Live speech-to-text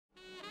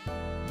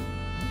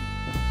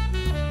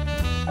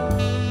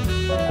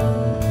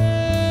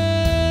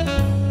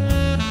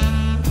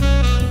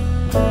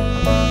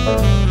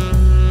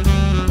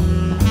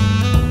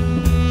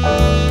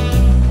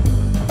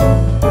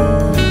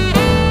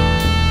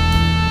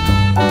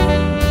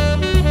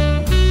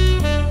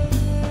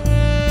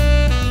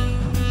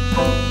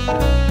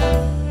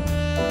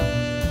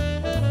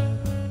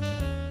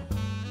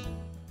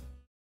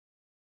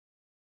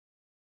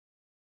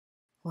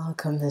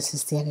welcome. This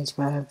is the energy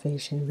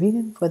vibration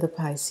reading for the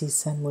Pisces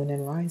Sun, Moon,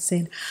 and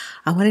Rising.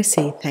 I want to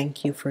say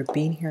thank you for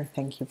being here.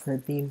 Thank you for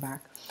being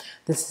back.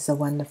 This is a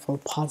wonderful,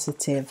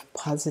 positive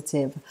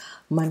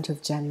month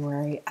of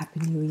January. Happy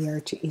New Year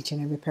to each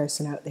and every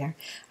person out there.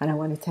 And I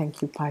want to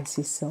thank you,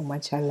 Pisces, so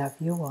much. I love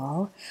you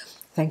all.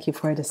 Thank you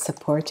for the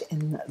support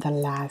in the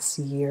last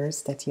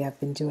years that you have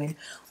been doing.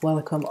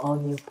 Welcome all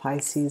new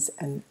Pisces,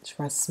 and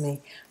trust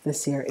me,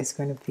 this year is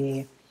going to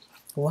be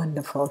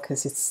wonderful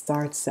because it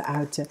starts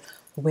out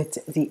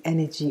with the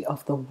energy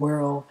of the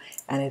world,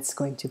 and it's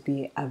going to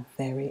be a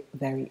very,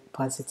 very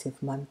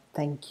positive month.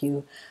 Thank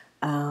you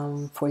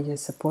for your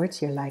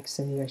support, your likes,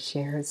 and your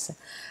shares.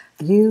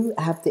 You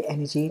have the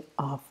energy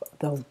of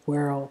the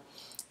world.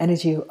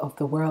 Energy of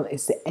the world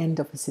is the end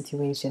of a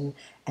situation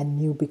and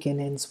new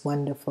beginnings.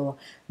 Wonderful.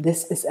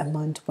 This is a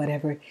month,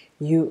 whatever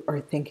you are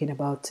thinking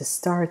about to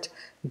start,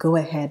 go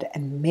ahead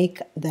and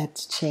make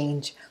that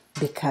change,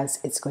 because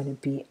it's going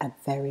to be a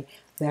very,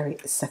 very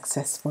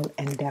successful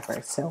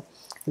endeavor. So,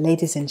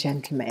 ladies and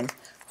gentlemen,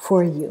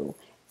 for you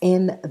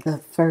in the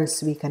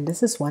first week, and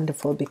this is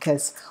wonderful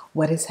because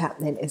what is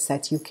happening is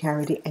that you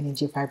carry the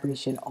energy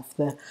vibration of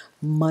the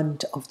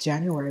month of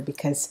January,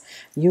 because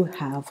you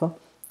have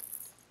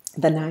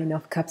the Nine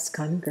of Cups.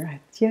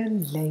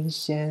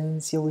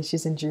 Congratulations. Your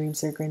wishes and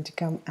dreams are going to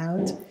come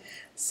out.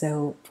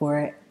 So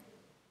for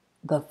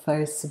the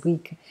first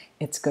week,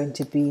 it's going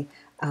to be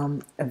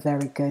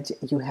very good.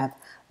 You have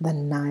the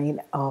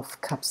Nine of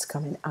Cups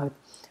coming out.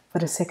 For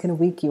the second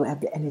week, you have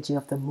the energy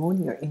of the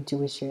moon. Your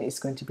intuition is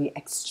going to be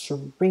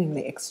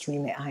extremely,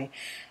 extremely high.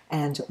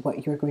 And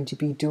what you're going to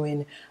be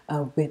doing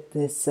with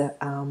this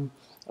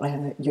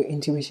your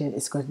intuition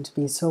is going to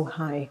be so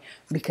high,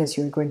 because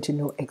you're going to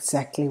know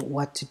exactly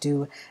what to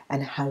do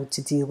and how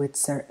to deal with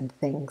certain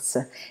things.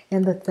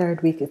 In the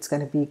third week, it's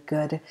going to be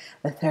good.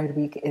 The third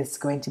week is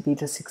going to be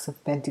the Six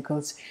of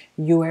Pentacles.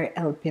 You are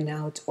helping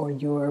out, or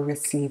you are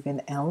receiving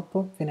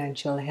help,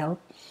 financial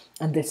help.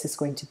 And this is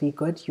going to be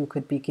good. You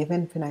could be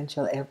given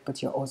financial help,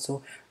 but you're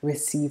also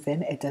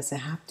receiving. It doesn't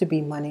have to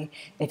be money.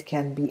 It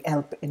can be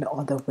help in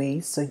other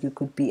ways. So you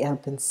could be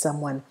helping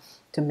someone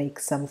to make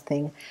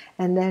something.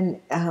 And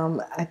then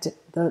at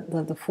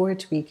the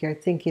fourth week, you're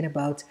thinking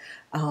about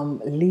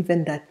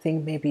leaving that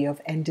thing. Maybe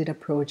you've ended a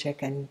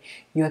project and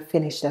you have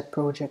finished that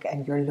project,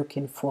 and you're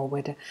looking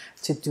forward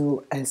to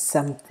do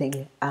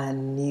something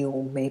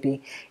new.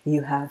 Maybe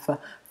you have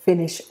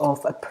finish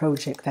off a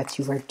project that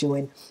you were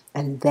doing,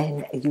 and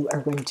then you are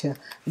going to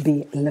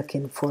be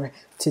looking for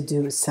to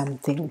do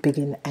something,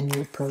 begin a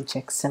new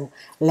project. So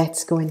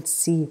let's go and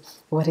see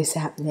what is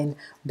happening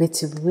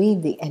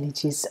between the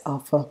energies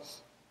of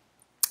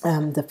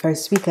the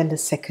first week and the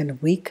second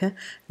week.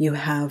 You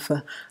have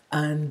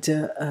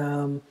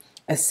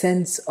a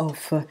sense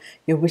of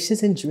your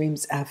wishes and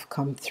dreams have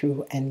come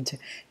through, and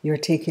you're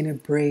taking a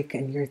break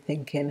and you're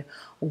thinking,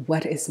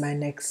 what is my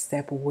next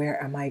step?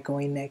 Where am I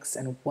going next?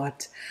 And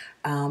what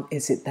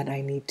is it that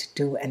I need to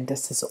do? And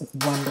this is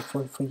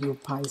wonderful for you,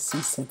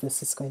 Pisces. So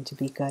this is going to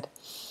be good.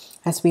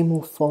 As we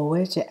move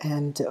forward,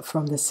 and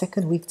from the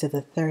second week to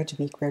the third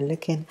week, we're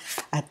looking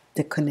at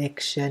the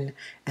connection,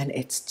 and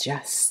it's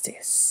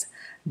justice.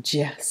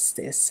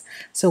 Justice.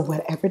 So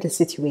whatever the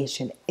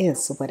situation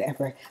is,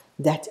 whatever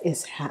that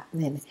is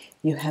happening,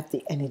 you have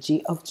the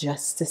energy of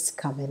justice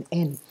coming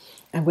in.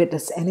 And with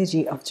this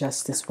energy of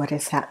justice, what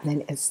is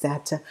happening is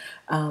that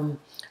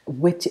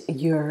with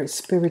your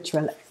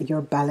spiritual,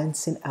 you're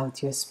balancing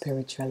out your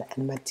spiritual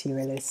and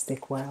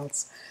materialistic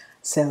worlds.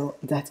 So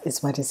that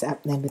is what is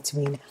happening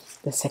between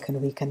the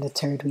second week and the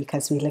third week.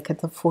 As we look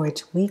at the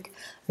fourth week,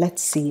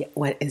 let's see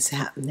what is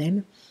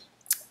happening.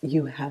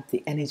 You have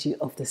the energy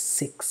of the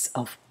Six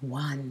of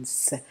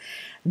Wands.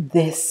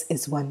 This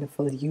is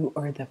wonderful. You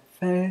are the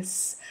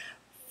first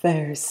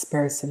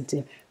person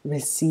to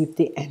receive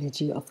the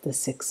energy of the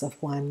Six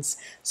of Wands.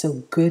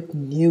 So good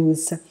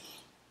news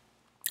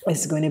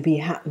is going to be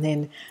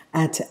happening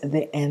at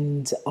the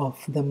end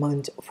of the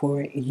month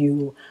for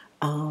you,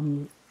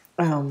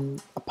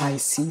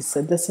 Pisces.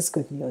 So this is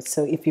good news.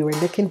 So if you were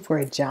looking for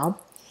a job,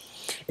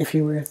 if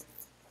you were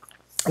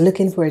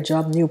looking for a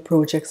job, new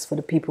projects, for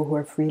the people who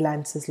are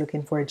freelancers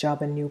looking for a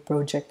job and new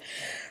project,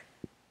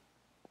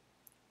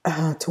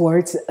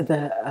 towards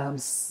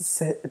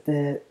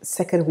the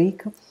second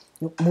week,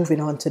 moving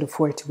on to the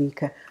fourth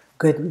week,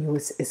 good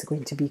news is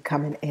going to be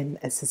coming in.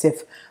 It's as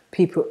if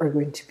people are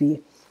going to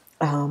be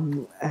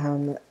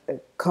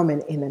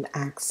coming in and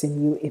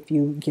asking you if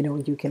you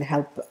can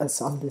help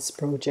us on this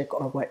project,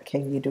 or what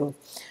can you do.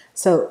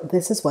 So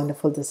this is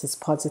wonderful. This is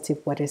positive.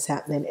 What is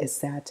happening is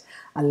that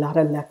a lot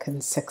of luck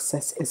and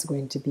success is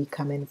going to be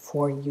coming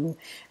for you,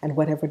 and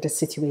whatever the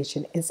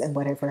situation is and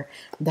whatever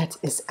that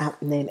is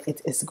happening,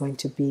 it is going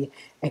to be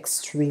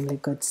extremely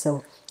good.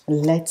 So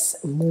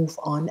let's move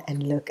on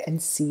and look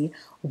and see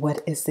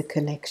what is the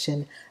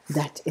connection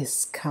that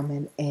is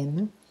coming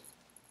in.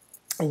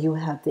 You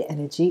have the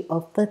energy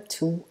of the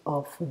Two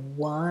of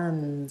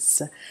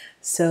Wands.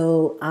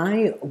 So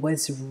I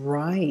was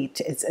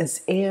right. It's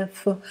as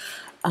if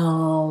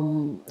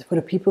For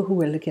the people who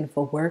were looking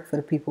for work, for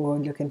the people who were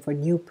looking for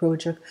new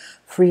project,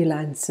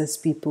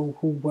 freelancers, people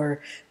who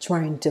were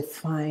trying to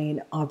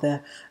find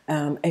other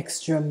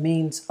extra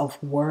means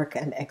of work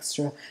and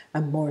extra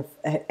more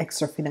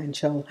extra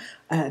financial,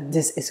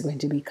 this is going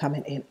to be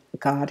coming in.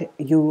 God,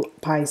 you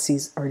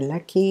Pisces are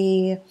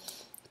lucky.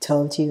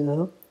 Told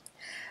you.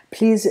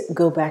 Please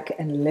go back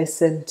and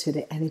listen to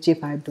the energy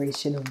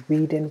vibration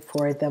reading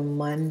for the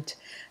month.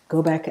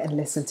 Go back and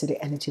listen to the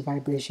energy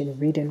vibration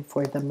reading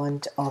for the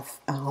month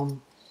of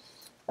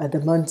the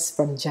months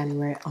from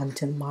January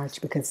until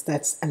March, because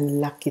that's a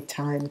lucky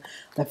time,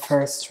 the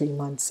first 3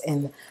 months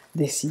in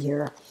this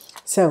year.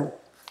 So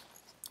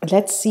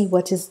let's see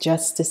what is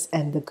justice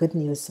and the good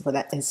news for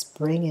that is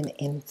bringing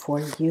in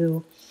for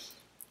you.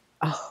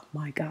 Oh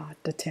my God,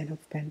 the 10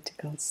 of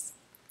Pentacles.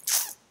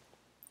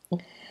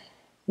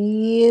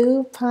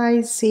 You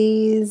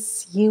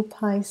Pisces, you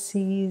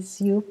Pisces,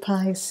 you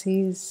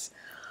Pisces.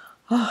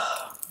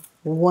 Oh,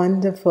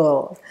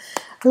 wonderful.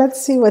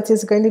 Let's see what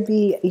is going to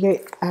be your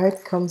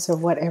outcomes or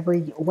whatever.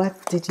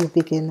 What did you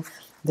begin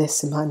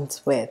this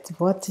month with?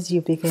 What did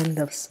you begin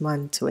this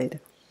month with?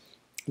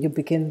 You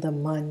begin the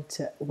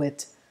month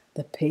with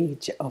the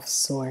Page of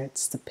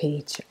Swords. The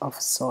Page of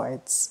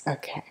Swords.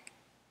 Okay.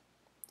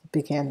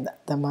 Begin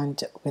the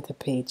month with the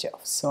Page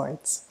of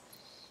Swords.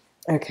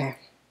 Okay.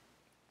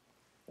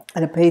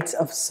 And the Page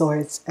of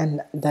Swords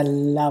and the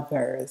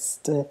Lovers,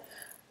 the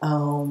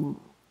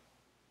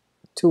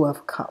Two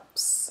of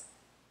Cups,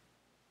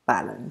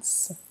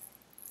 balance.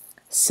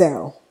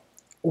 So,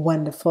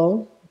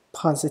 wonderful,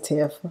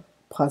 positive,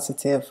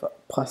 positive,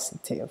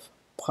 positive,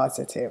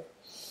 positive.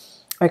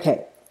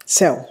 Okay,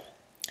 so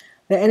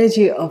the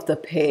energy of the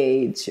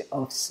Page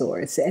of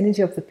Swords, the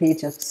energy of the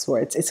Page of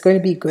Swords, it's going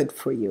to be good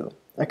for you,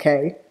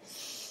 okay?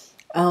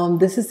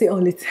 This is the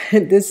only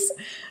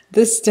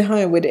this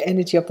time with the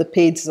energy of the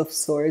Page of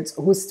Swords,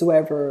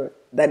 whosoever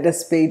that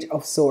this Page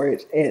of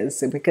Swords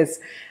is, because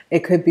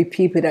it could be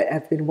people that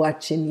have been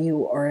watching you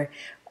or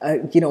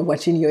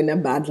watching you in a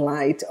bad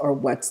light or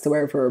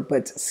whatsoever,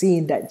 but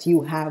seeing that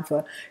you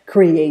have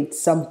create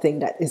something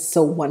that is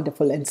so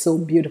wonderful and so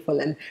beautiful,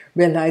 and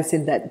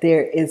realizing that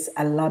there is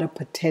a lot of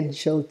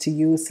potential to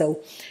you. So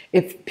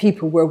if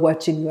people were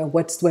watching you and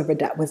whatsoever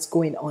that was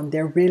going on,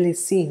 they're really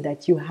seeing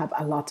that you have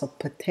a lot of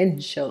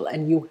potential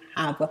and you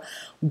have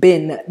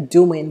been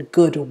doing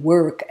good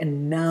work.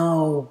 And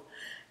now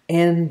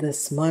in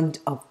this month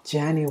of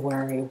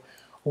January,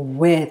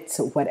 with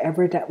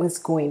whatever that was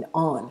going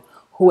on,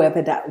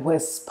 whoever that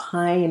was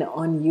spying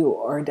on you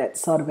or that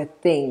sort of a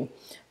thing,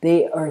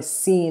 they are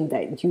seeing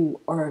that you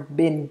are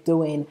been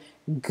doing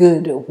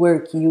good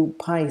work, you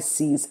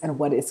Pisces, and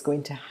what is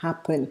going to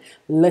happen.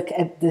 Look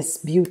at this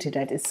beauty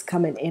that is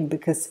coming in,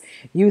 because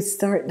you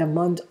start the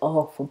month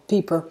off with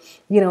people,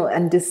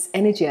 and this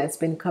energy has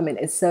been coming.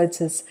 It's so it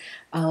says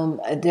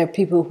there are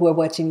people who are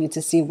watching you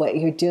to see what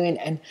you're doing,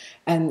 and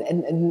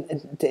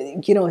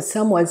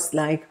someone's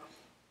like,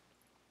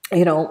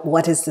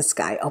 what is this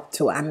guy up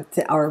to?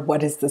 Or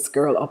what is this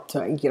girl up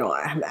to?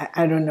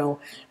 I don't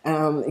know.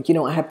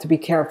 I have to be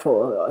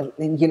careful.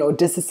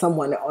 This is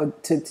someone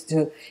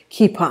to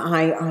keep an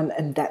eye on,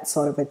 and that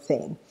sort of a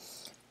thing.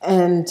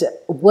 And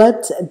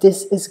what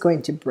this is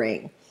going to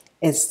bring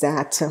is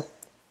that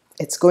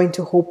it's going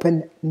to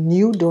open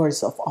new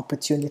doors of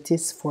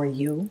opportunities for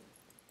you.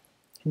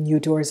 New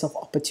doors of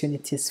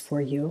opportunities for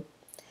you.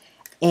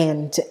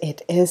 And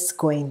it is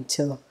going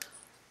to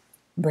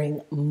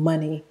bring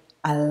money,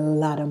 a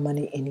lot of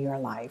money in your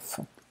life.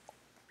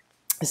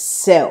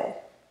 So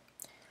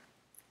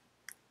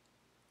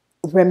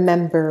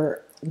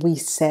remember, we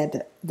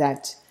said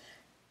that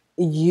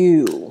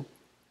your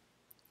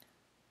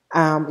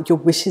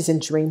wishes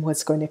and dream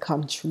was going to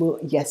come true.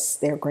 Yes,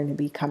 they're going to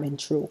be coming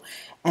true.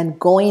 And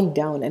going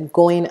down and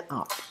going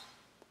up,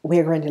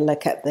 we're going to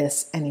look at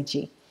this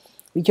energy.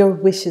 Your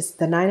wishes,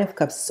 the Nine of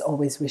Cups is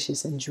always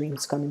wishes and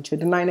dreams coming true.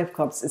 The Nine of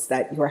Cups is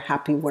that you're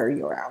happy where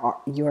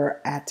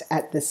you're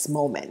at this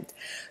moment.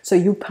 So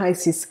you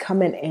Pisces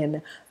coming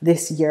in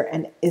this year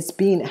and is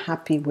being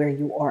happy where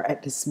you are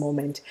at this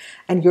moment.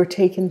 And you're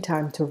taking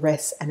time to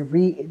rest and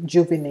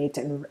rejuvenate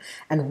and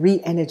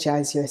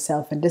re-energize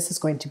yourself. And this is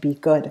going to be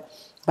good.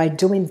 By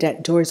doing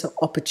that, doors of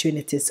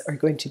opportunities are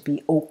going to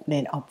be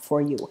opening up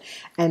for you.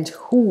 And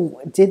who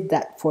did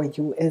that for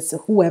you is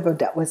whoever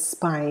that was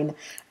spying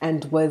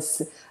and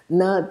was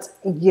not,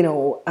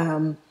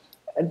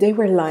 they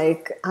were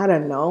like, I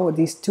don't know,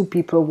 these two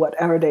people, what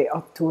are they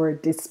up to? Or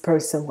this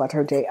person, what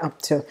are they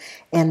up to?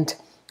 And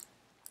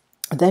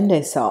then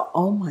they saw,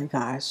 oh my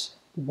gosh,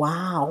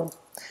 wow.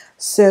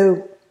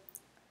 So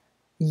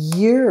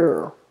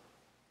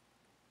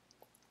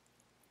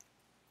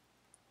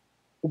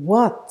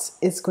what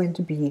is going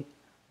to be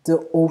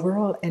the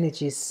overall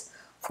energies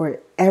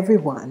for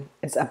everyone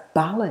is a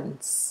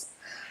balance.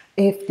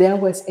 If there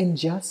was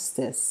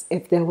injustice,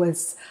 if there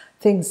was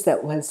things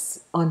that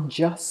was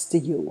unjust to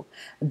you,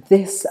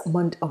 this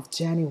month of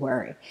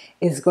January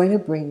is going to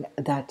bring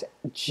that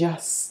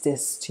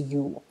justice to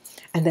you.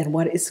 And then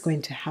what is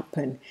going to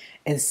happen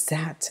is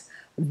that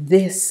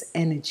this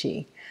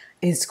energy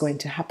is going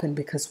to happen,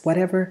 because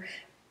whatever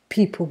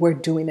people were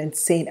doing and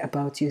saying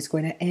about you is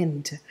going to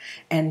end.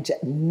 And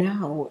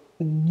now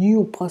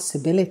new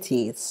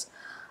possibilities,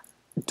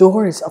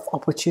 doors of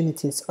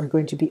opportunities are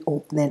going to be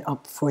opening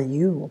up for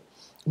you.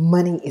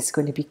 Money is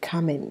going to be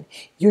coming.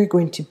 You're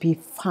going to be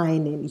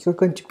finding, you're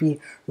going to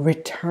be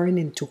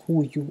returning to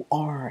who you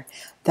are,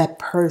 that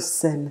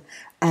person.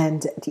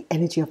 And the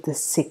energy of the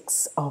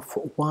Six of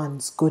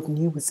Wands, good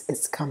news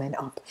is coming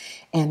up,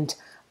 and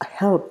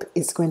help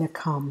is going to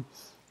come,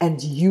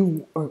 and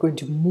you are going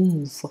to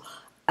move,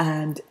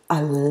 and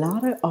a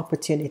lot of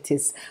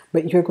opportunities,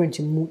 but you're going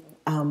to move,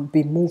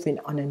 be moving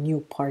on a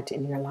new part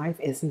in your life.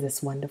 Isn't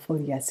this wonderful?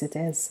 Yes, it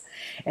is.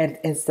 It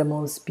is the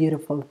most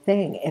beautiful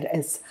thing. It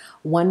is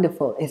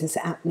wonderful. It is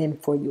happening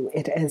for you.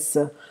 It is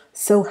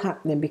so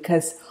happening,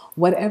 because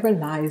whatever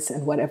lies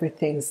and whatever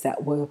things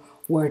that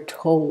were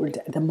told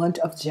the month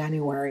of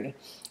January,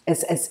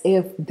 is as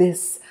if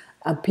this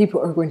people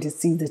are going to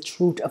see the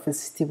truth of a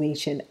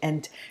situation,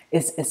 and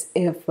it's as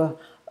if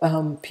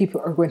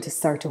people are going to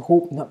start to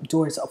open up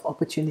doors of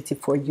opportunity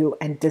for you.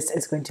 And this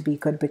is going to be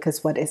good,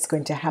 because what is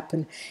going to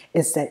happen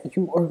is that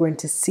you are going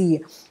to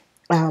see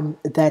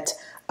that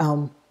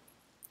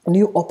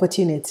new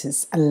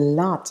opportunities a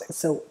lot.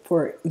 So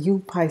for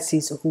you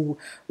Pisces who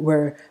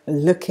were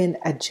looking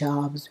at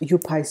jobs, you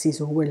Pisces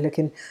who were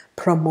looking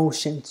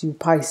promotions, you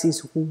Pisces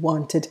who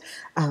wanted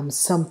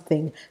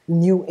something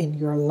new in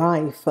your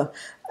life,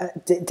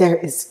 there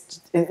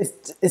is,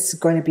 it's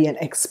going to be an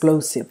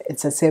explosive.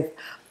 It's as if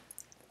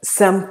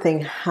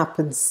something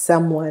happened,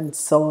 someone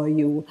saw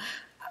you,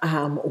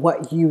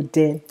 what you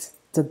did,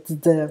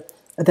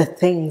 the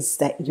things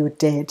that you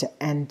did,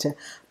 and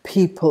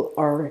people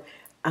are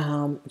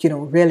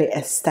really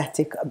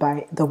ecstatic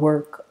by the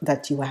work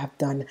that you have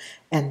done,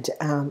 and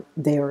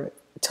they're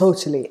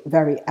totally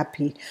very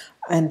happy,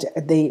 and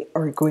they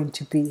are going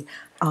to be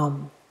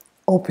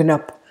open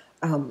up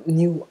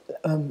new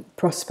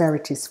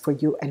prosperities for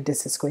you, and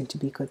this is going to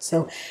be good.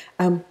 So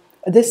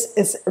this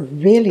is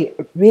really,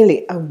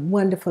 really a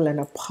wonderful and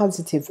a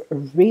positive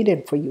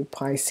reading for you,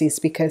 Pisces,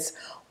 because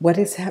what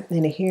is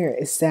happening here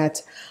is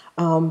that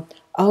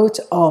out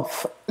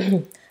of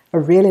a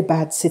really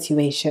bad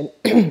situation,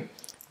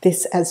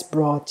 this has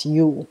brought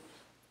you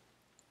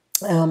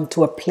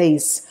to a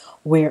place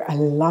where a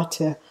lot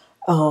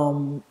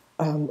of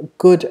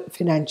good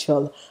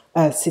financial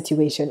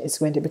situation is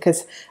going to,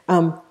 because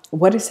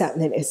what is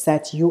happening is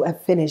that you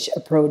have finished a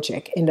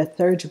project. In the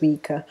third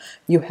week,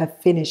 you have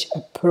finished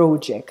a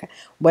project.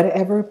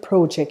 Whatever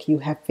project you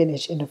have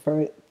finished in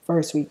the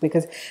first week,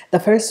 because the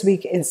first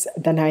week is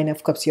the Nine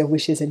of Cups. Your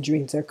wishes and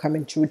dreams are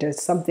coming true.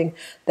 There's something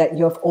that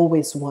you have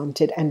always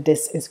wanted, and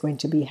this is going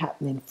to be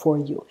happening for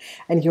you.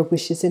 And your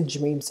wishes and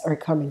dreams are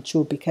coming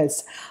true,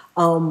 because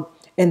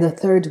in the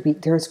third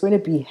week, there's going to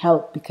be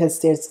help, because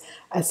there's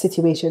a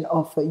situation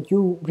of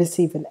you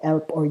receiving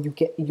help, or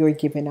you're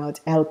giving out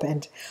help,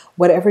 and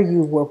whatever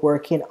you were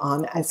working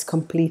on has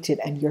completed,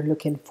 and you're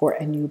looking for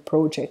a new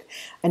project.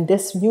 And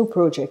this new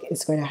project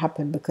is going to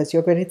happen because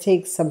you're going to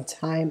take some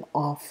time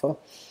off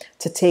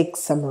to take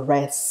some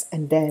rest,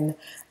 and then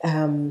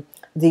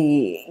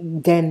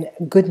then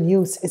good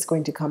news is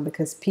going to come,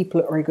 because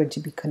people are going to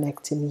be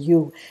connecting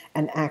you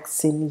and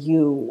asking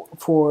you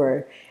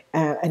for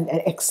and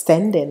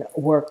extending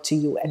work to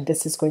you, and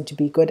this is going to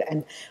be good.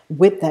 And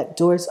with that,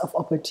 doors of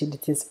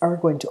opportunities are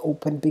going to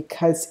open,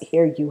 because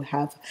here you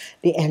have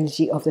the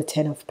energy of the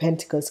Ten of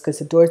Pentacles, because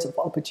the doors of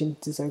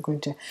opportunities are going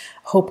to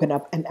open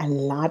up, and a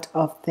lot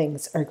of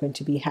things are going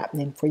to be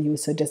happening for you.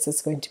 So this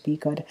is going to be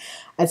good.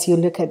 As you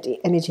look at the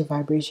energy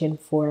vibration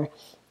for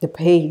the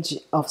Page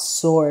of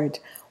Swords,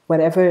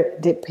 whatever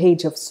the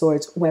Page of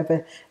Swords,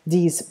 whoever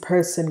these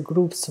person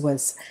groups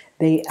was,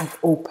 they have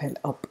opened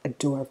up a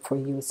door for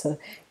you. So,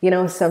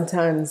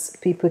 sometimes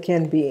people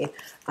can be,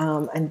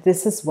 and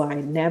this is why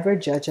never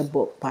judge a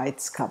book by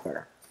its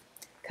cover,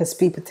 because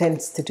people tend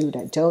to do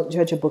that. Don't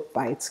judge a book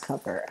by its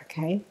cover,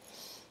 okay?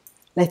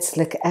 Let's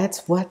look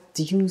at what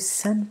you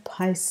Sun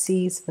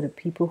Pisces, for the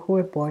people who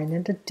are born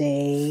in the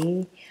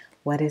day.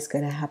 What is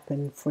going to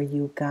happen for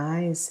you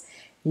guys?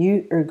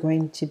 You are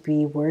going to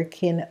be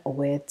working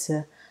with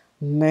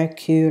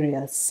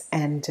Mercurius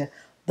and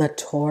the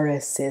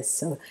Tauruses.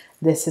 So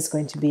this is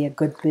going to be a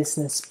good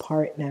business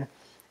partner.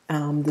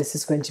 This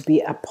is going to be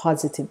a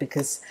positive,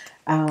 because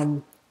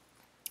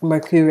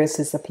Mercurius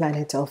is the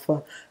planet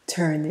of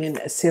turning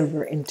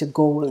silver into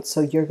gold.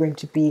 So you're going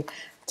to be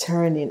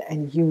turning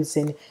and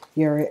using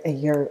your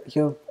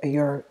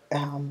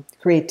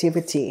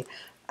creativity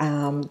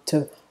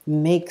to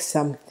make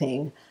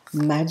something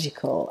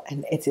magical,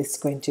 and it is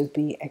going to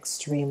be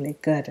extremely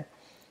good.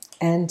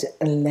 And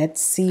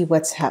let's see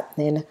what's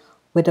happening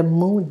with the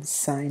moon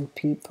sign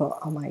people.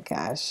 Oh my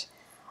gosh.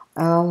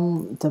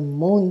 The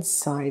moon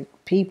sign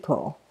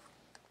people,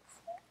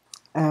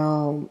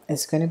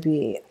 it's going to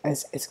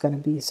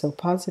be so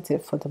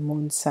positive for the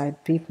moon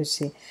side people.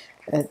 See,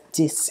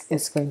 this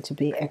is going to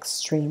be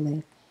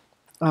extremely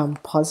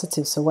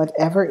positive. So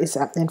whatever is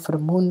happening for the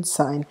moon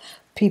sign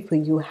people,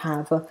 you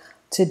have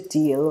to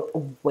deal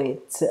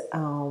with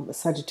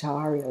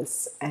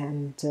Sagittarius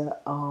and the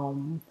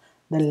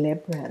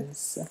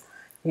Librans.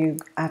 You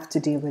have to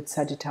deal with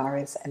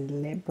Sagittarius and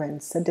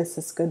Librans. So this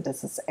is good.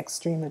 This is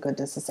extremely good.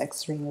 This is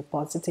extremely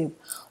positive.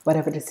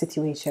 Whatever the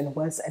situation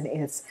was and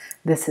is,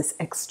 this is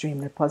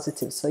extremely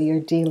positive. So you're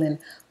dealing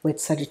with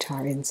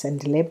Sagittarians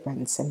and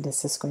Librans, and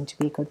this is going to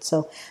be good.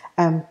 So,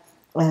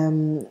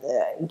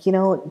 you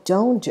know,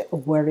 don't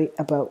worry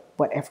about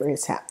whatever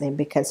is happening,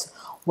 because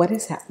what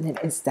is happening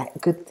is that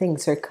good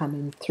things are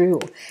coming through.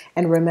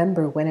 And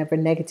remember, whenever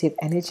negative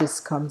energies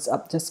comes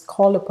up, just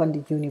call upon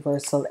the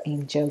universal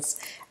angels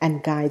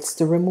and guides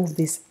to remove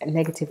these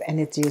negative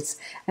energies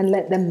and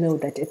let them know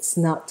that it's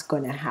not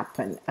going to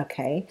happen.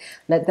 Okay,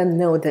 let them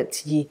know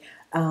that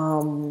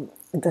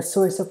the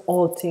source of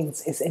all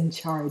things is in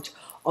charge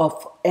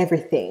of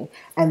everything,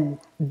 and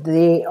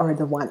they are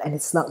the one, and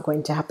it's not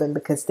going to happen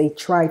because they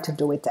try to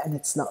do it and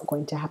it's not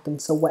going to happen.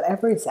 So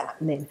whatever is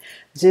happening,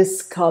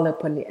 just call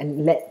upon it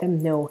and let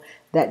them know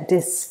that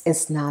this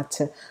is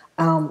not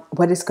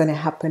what is going to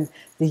happen.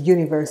 The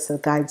universal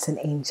guides and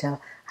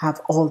angel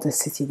have all the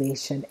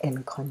situation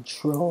in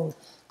control,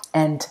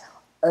 and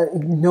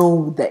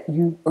know that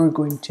you are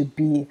going to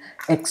be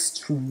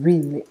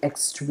extremely,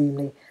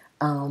 extremely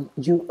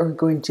you are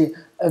going to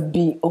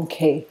be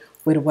okay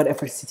with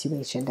whatever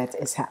situation that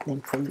is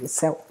happening for you.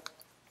 So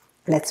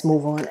let's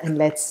move on and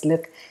let's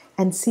look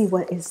and see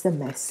what is the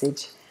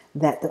message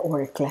that the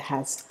oracle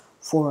has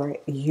for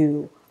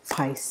you,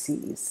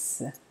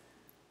 Pisces.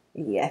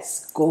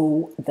 Yes,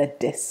 go the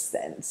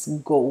distance.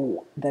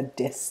 Go the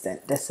distance.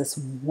 This is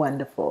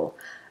wonderful.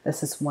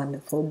 This is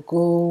wonderful.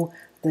 Go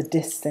the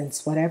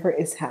distance. Whatever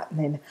is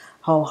happening,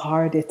 how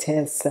hard it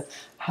is,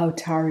 how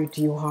tired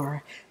you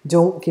are,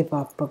 don't give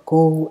up, but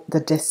go the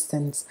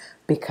distance,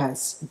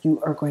 because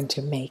you are going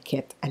to make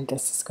it, and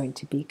this is going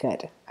to be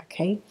good.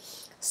 Okay?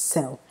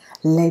 So,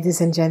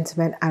 ladies and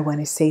gentlemen, I want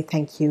to say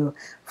thank you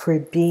for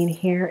being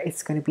here.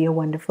 It's going to be a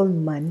wonderful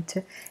month.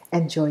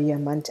 Enjoy your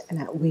month,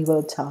 and we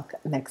will talk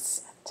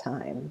next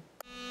time.